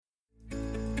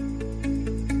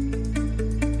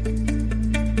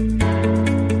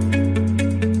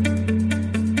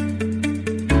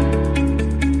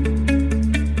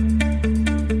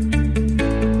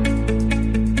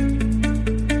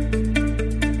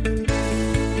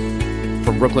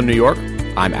From Brooklyn, New York,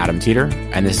 I'm Adam Teeter,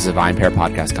 and this is a VinePair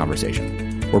podcast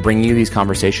conversation. We're bringing you these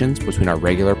conversations between our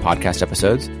regular podcast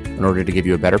episodes in order to give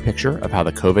you a better picture of how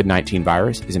the COVID-19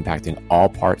 virus is impacting all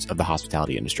parts of the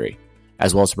hospitality industry,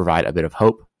 as well as to provide a bit of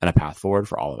hope and a path forward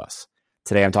for all of us.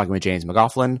 Today, I'm talking with James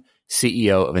McGoughlin,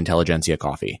 CEO of Intelligentsia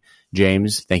Coffee.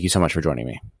 James, thank you so much for joining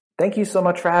me. Thank you so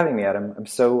much for having me, Adam. I'm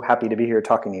so happy to be here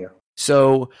talking to you.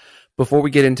 So before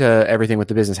we get into everything with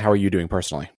the business, how are you doing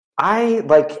personally? I,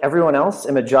 like everyone else,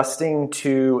 am adjusting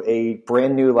to a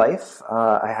brand new life.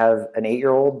 I have an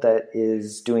 8-year-old that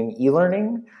is doing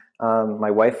e-learning. My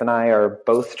wife and I are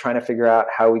both trying to figure out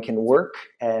how we can work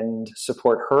and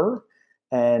support her,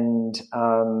 and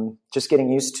just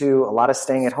getting used to a lot of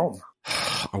staying at home.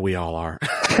 We all are.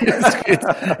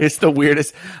 It's the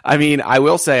weirdest. I mean, I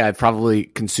will say I've probably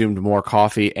consumed more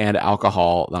coffee and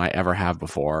alcohol than I ever have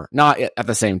before. Not at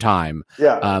the same time.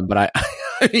 Yeah. But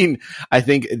I mean, I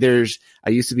think I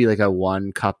used to be like a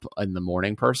 1 cup in the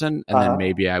morning person. And then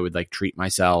maybe I would like treat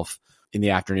myself in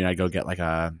the afternoon. I'd go get like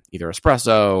either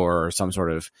espresso or some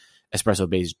sort of espresso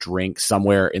based drink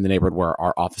somewhere in the neighborhood where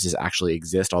our offices actually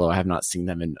exist. Although I have not seen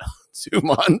them in 2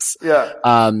 months. Yeah.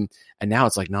 And now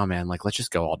it's like, no, man, like, let's just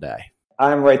go all day.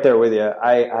 I'm right there with you.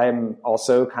 I'm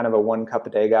also kind of a 1 cup a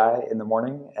day guy in the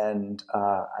morning. And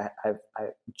I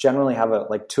generally have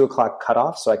a 2 o'clock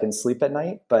cutoff so I can sleep at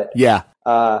night. But yeah,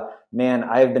 man,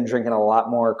 I've been drinking a lot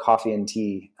more coffee and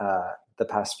tea the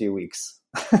past few weeks.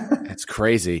 That's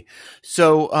crazy.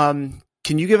 So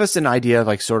can you give us an idea of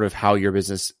like sort of how your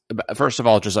business, first of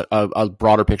all, just a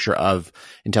broader picture of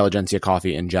Intelligentsia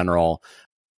Coffee in general?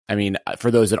 I mean,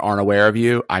 for those that aren't aware of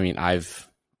you, I mean,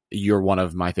 you're one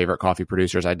of my favorite coffee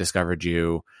producers. I discovered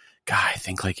you, I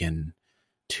think like in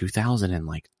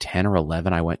 2010 or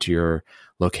 11, I went to your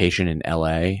location in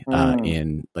LA,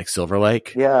 in like Silver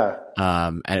Lake. Yeah.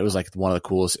 And it was like one of the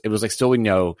coolest. It was like still,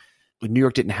 New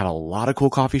York didn't have a lot of cool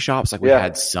coffee shops. Like we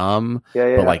had some,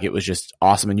 but like it was just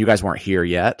awesome. And you guys weren't here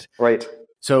yet. Right.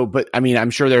 So, but I mean,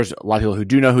 I'm sure there's a lot of people who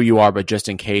do know who you are, but just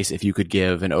in case, if you could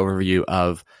give an overview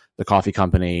of the coffee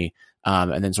company,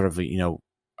 and then sort of,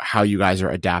 how you guys are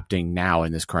adapting now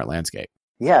in this current landscape.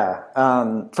 Yeah.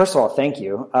 First of all, thank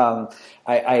you.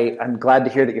 I'm glad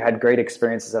to hear that you had great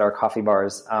experiences at our coffee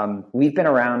bars. We've been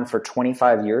around for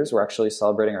 25 years. We're actually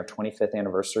celebrating our 25th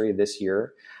anniversary this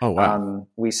year. Oh, wow.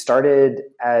 We started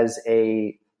as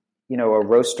a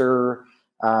roaster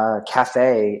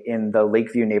cafe in the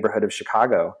Lakeview neighborhood of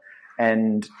Chicago.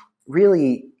 And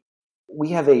really,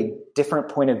 we have a different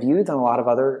point of view than a lot of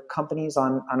other companies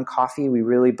on coffee. We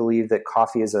really believe that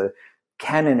coffee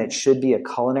can and it should be a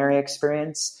culinary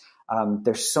experience.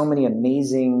 There's so many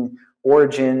amazing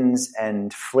origins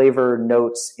and flavor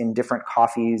notes in different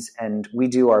coffees, and we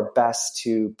do our best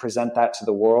to present that to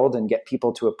the world and get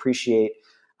people to appreciate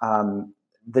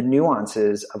the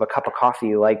nuances of a cup of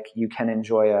coffee like you can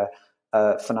enjoy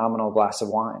a phenomenal glass of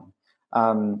wine.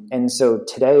 And so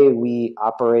today we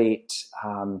operate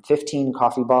 15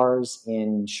 coffee bars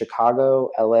in Chicago,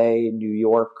 LA, New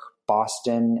York,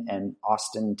 Boston, and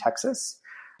Austin, Texas.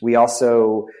 We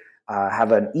also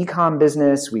have an e-com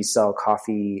business. We sell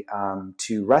coffee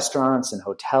to restaurants and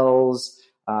hotels.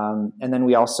 And then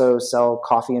we also sell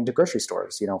coffee into grocery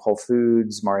stores, Whole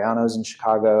Foods, Mariano's in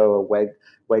Chicago,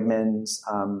 Wegmans,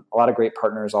 a lot of great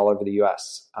partners all over the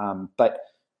U.S. But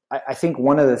I think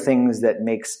one of the things that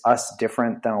makes us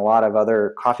different than a lot of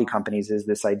other coffee companies is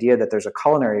this idea that there's a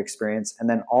culinary experience, and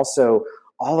then also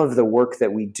all of the work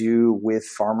that we do with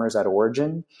farmers at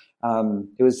origin.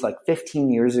 It was like 15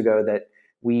 years ago that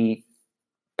we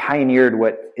pioneered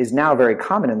what is now very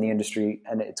common in the industry,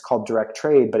 and it's called direct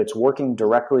trade, but it's working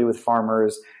directly with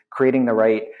farmers, creating the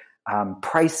right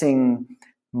pricing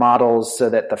models so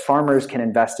that the farmers can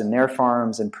invest in their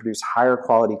farms and produce higher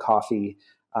quality coffee.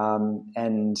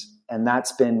 And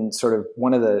that's been sort of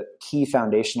one of the key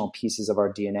foundational pieces of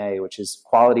our DNA, which is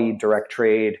quality, direct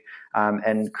trade,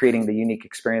 and creating the unique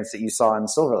experience that you saw in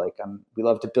Silver Lake. We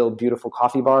love to build beautiful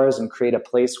coffee bars and create a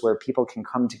place where people can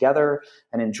come together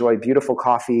and enjoy beautiful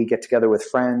coffee, get together with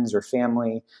friends or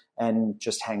family, and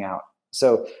just hang out.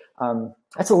 So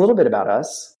that's a little bit about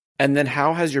us. And then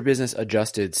how has your business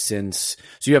adjusted since?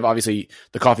 So you have obviously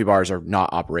the coffee bars are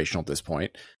not operational at this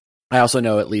point. I also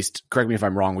know, at least, correct me if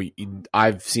I'm wrong,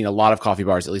 I've seen a lot of coffee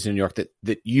bars, at least in New York,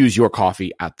 that use your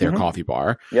coffee at their coffee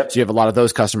bar. Yep. So you have a lot of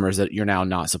those customers that you're now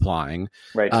not supplying.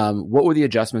 Right. What were the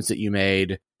adjustments that you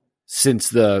made since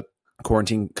the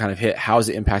quarantine kind of hit? How is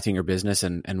it impacting your business,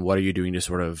 and what are you doing to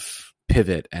sort of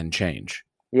pivot and change?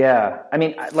 Yeah. I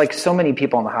mean, like so many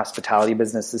people in the hospitality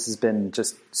business, this has been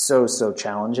just so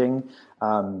challenging.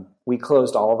 We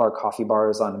closed all of our coffee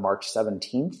bars on March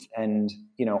 17th. And,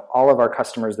 all of our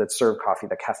customers that serve coffee,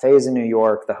 the cafes in New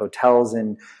York, the hotels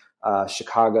in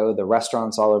Chicago, the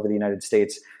restaurants all over the United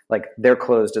States, like they're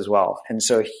closed as well. And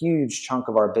so a huge chunk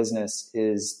of our business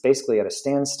is basically at a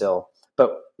standstill.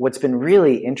 But what's been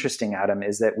really interesting, Adam,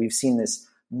 is that we've seen this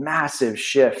massive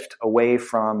shift away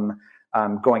from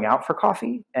going out for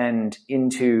coffee and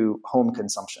into home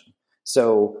consumption.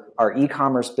 So our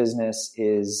e-commerce business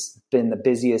is been the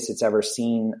busiest it's ever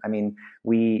seen. I mean,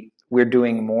 we're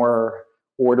doing more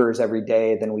orders every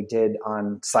day than we did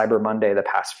on Cyber Monday the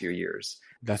past few years.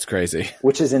 That's crazy.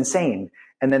 Which is insane.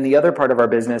 And then the other part of our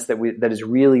business that has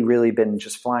really, really been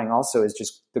just flying also is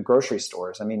just the grocery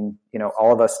stores. I mean,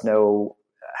 all of us know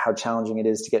how challenging it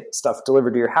is to get stuff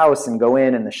delivered to your house and go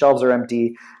in and the shelves are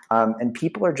empty. And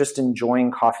people are just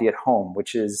enjoying coffee at home,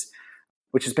 which has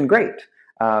been great.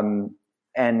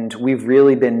 And we've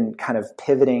really been kind of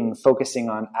pivoting, focusing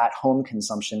on at-home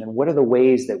consumption and what are the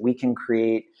ways that we can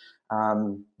create,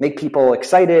 make people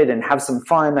excited and have some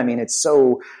fun. I mean, there's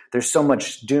so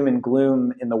much doom and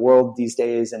gloom in the world these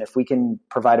days. And if we can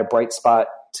provide a bright spot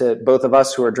to both of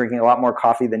us who are drinking a lot more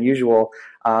coffee than usual,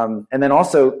 and then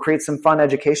also create some fun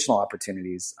educational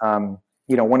opportunities.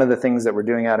 One of the things that we're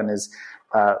doing, Adam, is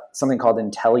something called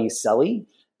IntelliSelly.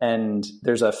 And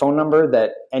there's a phone number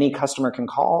that any customer can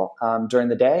call during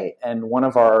the day. And one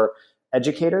of our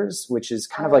educators, which is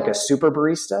kind of like a super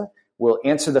barista, will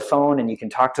answer the phone and you can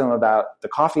talk to them about the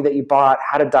coffee that you bought,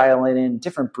 how to dial it in,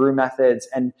 different brew methods.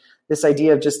 And this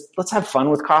idea of just let's have fun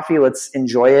with coffee. Let's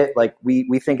enjoy it. Like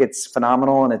we think it's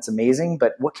phenomenal and it's amazing,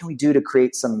 but what can we do to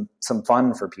create some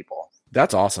fun for people?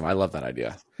 That's awesome. I love that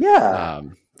idea. Yeah.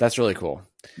 That's really cool.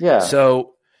 Yeah.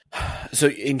 So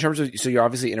in terms of, you're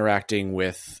obviously interacting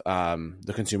with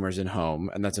the consumers in home,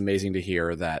 and that's amazing to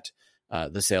hear that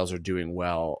the sales are doing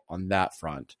well on that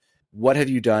front. What have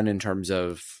you done in terms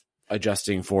of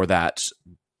adjusting for that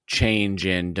change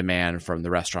in demand from the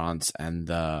restaurants and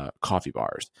the coffee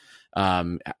bars?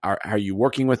 Are you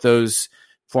working with those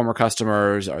former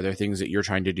customers? Are there things that you're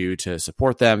trying to do to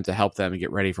support them, to help them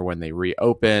get ready for when they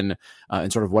reopen?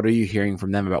 And sort of what are you hearing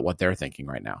from them about what they're thinking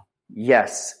right now?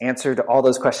 Yes. Answer to all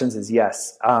those questions is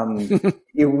yes.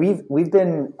 We've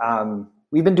been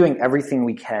doing everything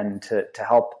we can to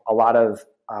help a lot of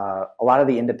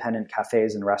the independent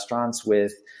cafes and restaurants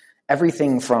with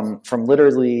everything from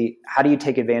literally how do you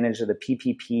take advantage of the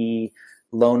PPP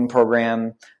loan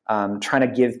program, trying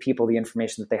to give people the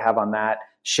information that they have on that,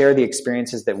 share the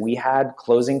experiences that we had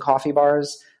closing coffee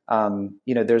bars.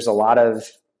 There's a lot of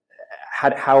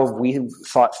how have we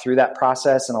thought through that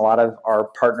process, and a lot of our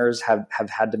partners have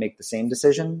had to make the same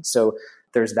decision. So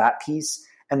there's that piece.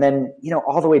 And then,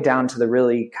 all the way down to the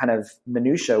really kind of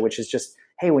minutia, which is just,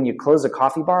 hey, when you close a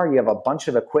coffee bar, you have a bunch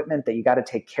of equipment that you got to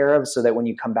take care of so that when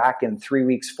you come back in 3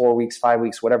 weeks, 4 weeks, 5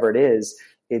 weeks, whatever it is,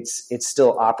 it's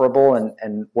still operable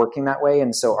and working that way.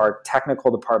 And so our technical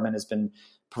department has been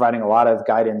providing a lot of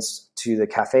guidance to the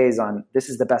cafes on this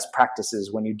is the best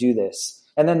practices when you do this.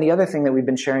 And then the other thing that we've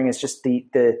been sharing is just the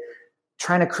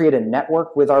trying to create a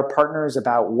network with our partners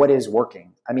about what is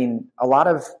working. I mean,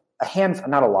 a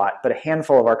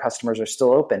handful of our customers are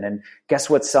still open. And guess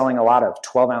what's selling a lot of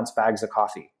 12-ounce bags of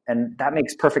coffee? And that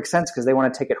makes perfect sense because they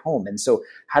want to take it home. And so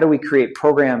how do we create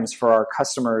programs for our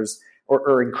customers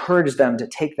or encourage them to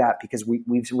take that because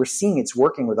we're seeing it's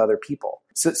working with other people.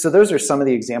 So those are some of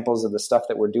the examples of the stuff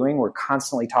that we're doing. We're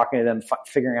constantly talking to them,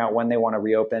 figuring out when they want to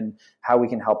reopen, how we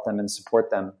can help them and support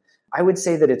them. I would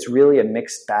say that it's really a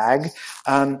mixed bag,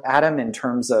 Adam, in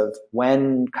terms of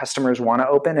when customers want to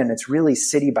open, and it's really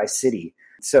city by city.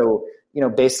 So,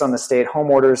 based on the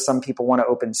stay-at-home orders, some people want to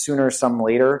open sooner, some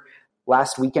later.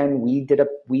 Last weekend,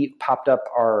 we popped up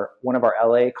one of our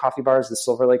LA coffee bars, the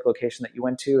Silver Lake location that you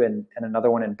went to, and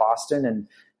another one in Boston,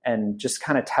 and just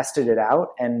kind of tested it out.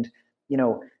 And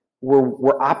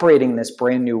we're operating this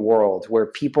brand new world where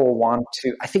people want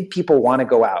to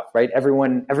go out, right?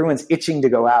 Everyone's itching to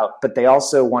go out, but they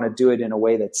also want to do it in a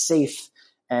way that's safe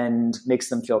and makes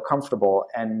them feel comfortable.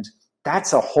 And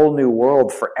that's a whole new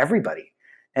world for everybody.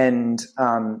 And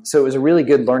so it was a really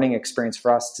good learning experience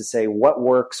for us to say what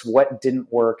works, what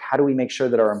didn't work, how do we make sure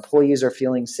that our employees are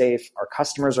feeling safe, our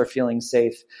customers are feeling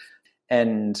safe.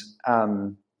 And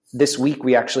this week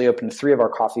we actually opened 3 of our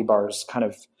coffee bars kind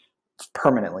of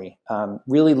permanently,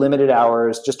 really limited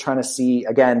hours, just trying to see,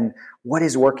 again, what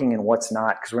is working and what's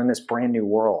not, because we're in this brand new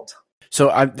world. So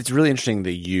it's really interesting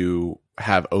that you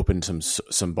have opened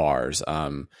some bars.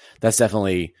 That's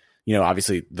definitely,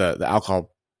 obviously the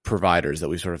alcohol providers that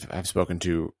we sort of have spoken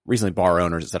to recently, bar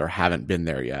owners, et cetera, haven't been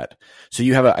there yet. So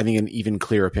you have, I think, an even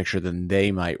clearer picture than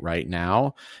they might right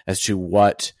now as to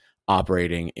what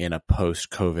operating in a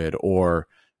post-COVID or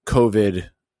COVID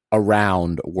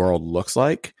around world looks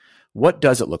like. What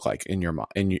does it look like in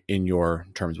your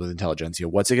terms with Intelligentsia?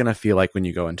 What's it going to feel like when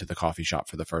you go into the coffee shop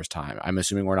for the first time? I'm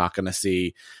assuming we're not going to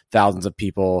see thousands of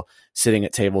people sitting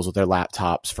at tables with their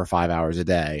laptops for 5 hours a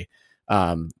day,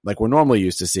 like we're normally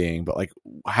used to seeing. But like,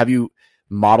 have you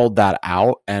modeled that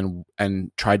out and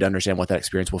tried to understand what that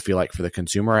experience will feel like for the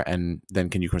consumer? And then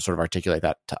can you sort of articulate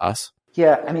that to us?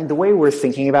 Yeah, I mean, the way we're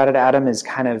thinking about it, Adam, is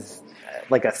kind of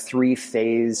like a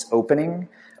 3-phase opening.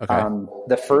 Okay.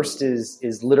 The first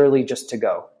is literally just to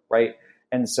go, right?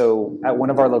 And so at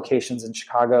one of our locations in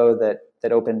Chicago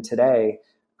that opened today,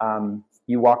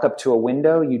 you walk up to a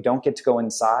window, you don't get to go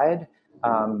inside.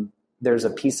 There's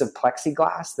a piece of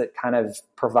plexiglass that kind of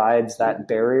provides that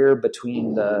barrier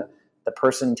between the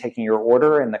person taking your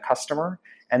order and the customer.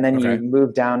 And then you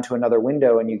move down to another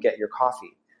window and you get your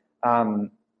coffee.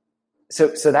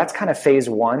 So that's kind of phase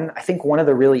one. I think one of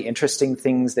the really interesting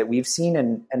things that we've seen,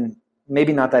 and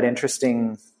maybe not that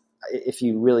interesting if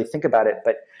you really think about it,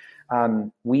 but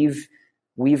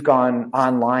we've gone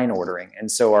online ordering.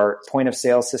 And so our point of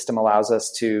sale system allows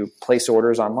us to place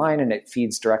orders online, and it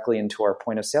feeds directly into our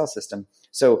point of sale system.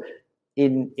 So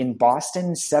in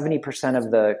Boston, 70%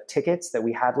 of the tickets that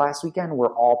we had last weekend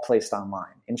were all placed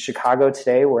online. In Chicago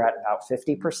today, we're at about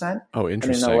 50%. Oh,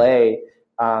 interesting. And in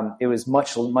LA, it was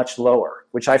much, much lower,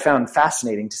 which I found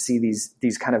fascinating to see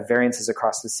these kind of variances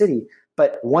across the city.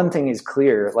 But one thing is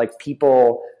clear, like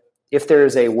people, if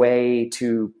there's a way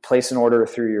to place an order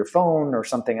through your phone or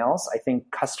something else, I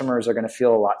think customers are going to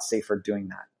feel a lot safer doing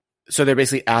that. So they're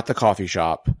basically at the coffee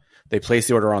shop, they place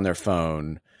the order on their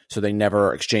phone, so they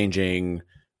never exchanging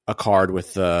a card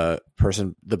with the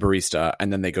person, the barista,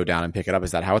 and then they go down and pick it up.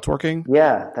 Is that how it's working?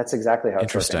 Yeah, that's exactly how it's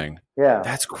Interesting. working. Yeah.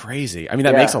 That's crazy. I mean,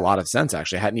 that makes a lot of sense,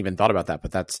 actually. I hadn't even thought about that,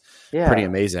 but that's pretty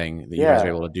amazing that you guys are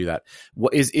able to do that.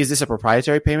 What, is this a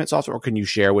proprietary payment software, or can you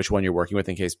share which one you're working with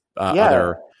in case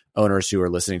other owners who are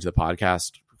listening to the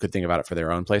podcast could think about it for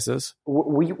their own places?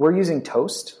 We're using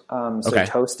Toast.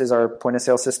 Toast is our point of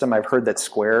sale system. I've heard that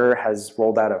Square has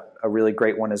rolled out a really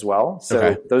great one as well.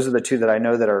 So those are the two that I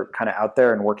know that are kind of out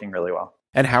there and working really well.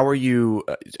 And how are you,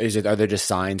 are there just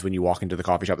signs when you walk into the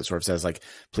coffee shop that sort of says like,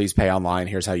 please pay online,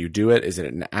 here's how you do it? Is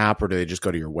it an app, or do they just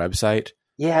go to your website?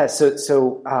 Yeah.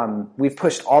 So we've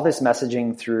pushed all this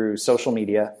messaging through social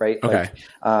media, right? Okay.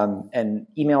 And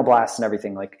email blasts and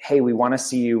everything, like, hey, we want to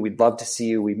see you. We'd love to see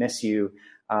you. We miss you.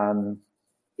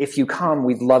 If you come,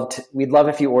 we'd love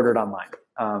if you ordered online.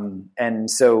 And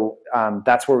so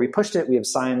that's where we pushed it. We have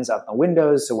signs out in the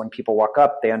windows, so when people walk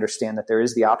up, they understand that there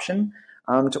is the option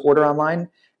to order online.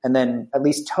 And then at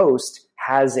least Toast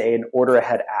has an order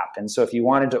ahead app. And so if you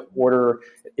wanted to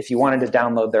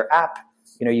download their app,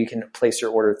 you can place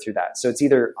your order through that. So it's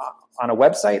either on a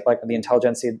website like the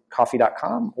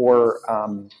intelligentsiacoffee.com or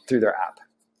through their app.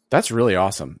 That's really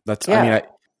awesome. That's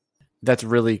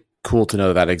really cool to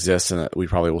know that exists, and that we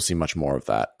probably will see much more of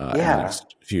that in the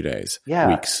next few days,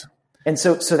 weeks. And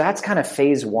so that's kind of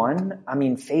phase one. I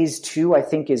mean, phase two, I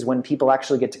think, is when people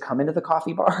actually get to come into the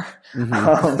coffee bar,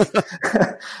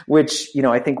 which,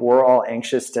 I think we're all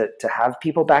anxious to have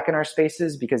people back in our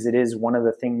spaces, because it is one of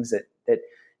the things that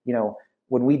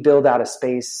when we build out a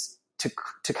space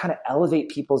to kind of elevate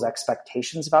people's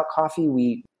expectations about coffee,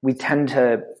 we tend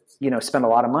to spend a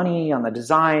lot of money on the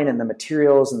design and the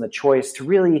materials and the choice to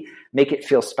really make it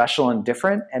feel special and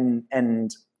different.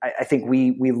 And I think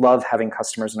we love having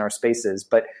customers in our spaces.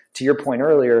 But to your point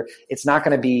earlier, it's not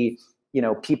going to be,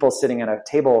 people sitting at a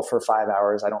table for 5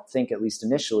 hours, I don't think, at least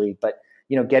initially. But,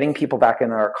 getting people back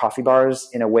in our coffee bars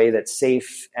in a way that's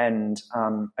safe and,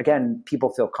 again,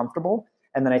 people feel comfortable.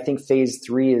 And then I think phase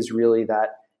three is really that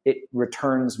it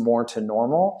returns more to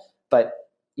normal. But,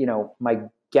 my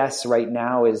guess right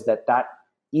now is that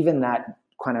even that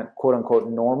kind of quote unquote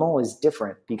normal is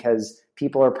different, because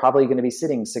people are probably going to be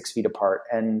sitting 6 feet apart.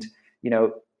 And,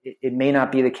 it may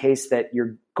not be the case that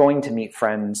you're going to meet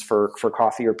friends for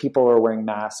coffee, or people are wearing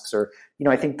masks, or,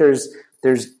 I think there's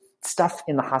stuff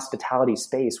in the hospitality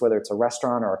space, whether it's a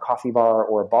restaurant or a coffee bar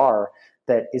or a bar,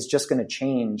 that is just going to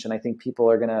change. And I think people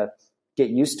are going to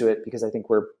get used to it, because I think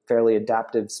we're fairly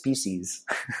adaptive species.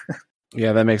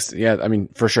 Yeah,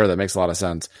 for sure, that makes a lot of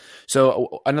sense.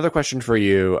 So another question for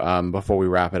you before we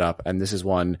wrap it up, and this is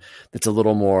one that's a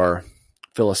little more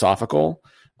philosophical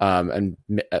and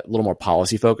a little more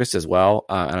policy focused as well.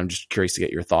 And I'm just curious to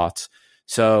get your thoughts.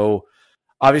 So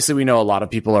obviously we know a lot of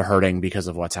people are hurting because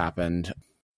of what's happened.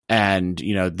 And,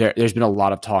 there's been a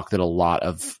lot of talk that a lot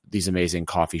of these amazing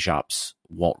coffee shops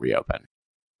won't reopen,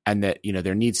 and that,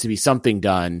 there needs to be something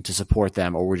done to support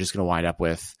them, or we're just going to wind up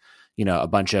with, a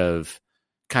bunch of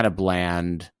kind of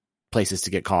bland places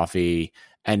to get coffee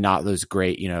and not those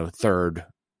great, third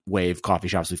wave coffee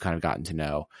shops we've kind of gotten to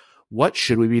know. What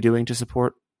should we be doing to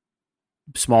support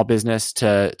small business,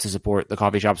 to support the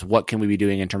coffee shops? What can we be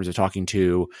doing in terms of talking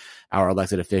to our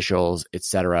elected officials, et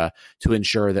cetera, to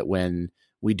ensure that when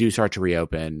we do start to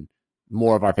reopen,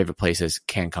 more of our favorite places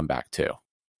can come back too?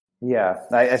 Yeah,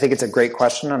 I think it's a great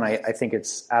question. And I think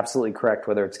it's absolutely correct,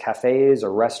 whether it's cafes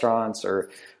or restaurants or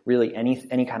really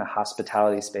any kind of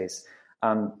hospitality space.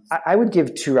 I would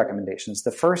give two recommendations.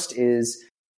 The first is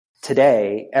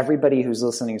today, everybody who's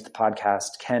listening to the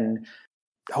podcast can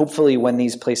hopefully, when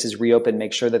these places reopen,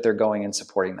 make sure that they're going and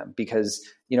supporting them, because,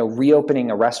 reopening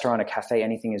a restaurant, a cafe,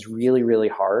 anything is really, really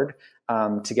hard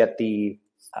to get the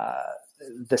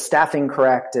staffing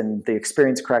correct and the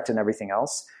experience correct and everything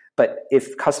else. But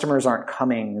if customers aren't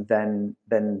coming, then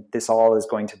this all is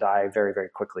going to die very, very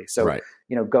quickly. So, right.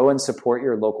 Go and support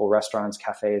your local restaurants,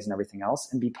 cafes, and everything else,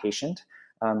 and be patient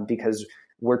because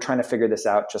we're trying to figure this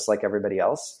out just like everybody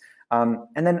else.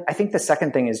 And then I think the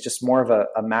second thing is just more of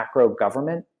a macro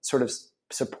government sort of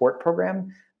support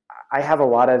program. I have a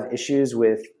lot of issues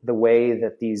with the way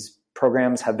that these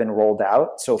programs have been rolled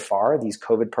out so far, these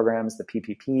COVID programs, the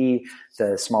PPP,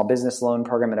 the small business loan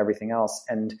program, and everything else.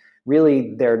 And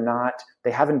really,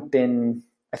 they haven't been,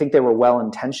 I think they were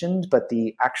well-intentioned, but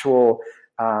the actual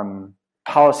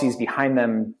policies behind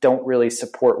them don't really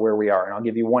support where we are. And I'll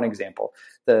give you one example.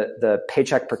 The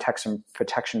Paycheck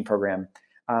Protection Program.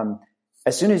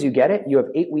 As soon as you get it, you have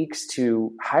 8 weeks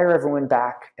to hire everyone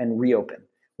back and reopen.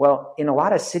 Well, in a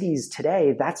lot of cities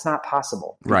today, that's not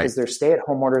possible because there's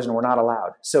stay-at-home orders and we're not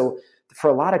allowed. So for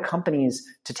a lot of companies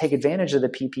to take advantage of the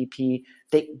PPP,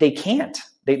 they can't.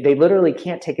 They literally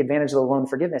can't take advantage of the loan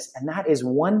forgiveness. And that is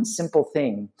one simple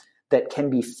thing that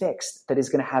can be fixed that is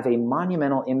going to have a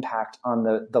monumental impact on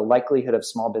the likelihood of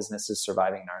small businesses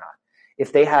surviving or not.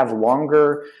 If they have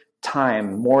longer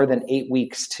time, more than 8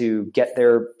 weeks to get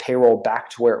their payroll back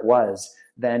to where it was,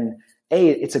 then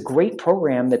it's a great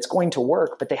program that's going to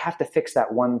work, but they have to fix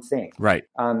that one thing. Right.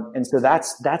 And so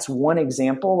that's one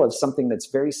example of something that's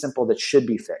very simple that should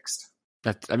be fixed.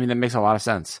 That makes a lot of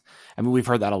sense. I mean, we've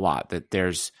heard that a lot, that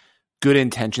there's good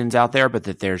intentions out there, but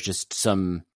that there's just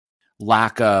some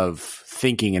lack of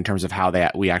thinking in terms of how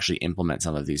we actually implement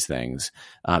some of these things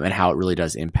and how it really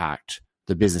does impact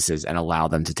the businesses and allow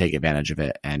them to take advantage of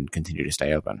it and continue to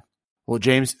stay open. Well,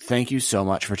 James, thank you so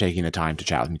much for taking the time to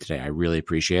chat with me today. I really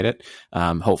appreciate it.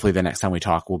 Hopefully the next time we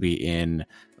talk, we'll be in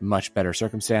much better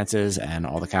circumstances and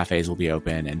all the cafes will be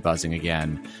open and buzzing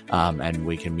again. And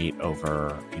we can meet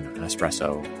over an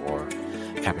espresso or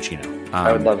cappuccino.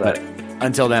 I would love that. But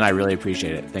until then, I really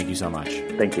appreciate it. Thank you so much.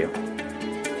 Thank you.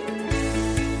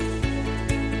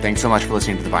 Thanks so much for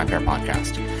listening to the VinePair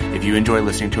podcast. If you enjoy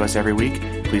listening to us every week,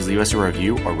 please leave us a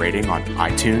review or rating on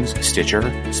iTunes, Stitcher,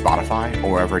 Spotify,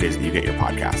 or wherever it is that you get your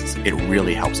podcasts. It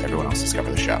really helps everyone else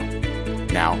discover the show.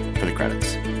 Now for the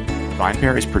credits.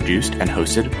 VinePair is produced and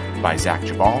hosted by Zach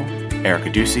Jabal, Erica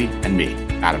Ducey, and me,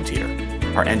 Adam Teeter.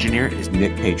 Our engineer is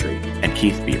Nick Patry and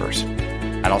Keith Beavers.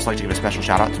 I'd also like to give a special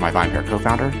shout out to my VinePair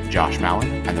co-founder, Josh Mallon,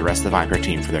 and the rest of the VinePair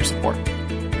team for their support.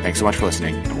 Thanks so much for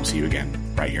listening, and we'll see you again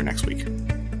right here next week.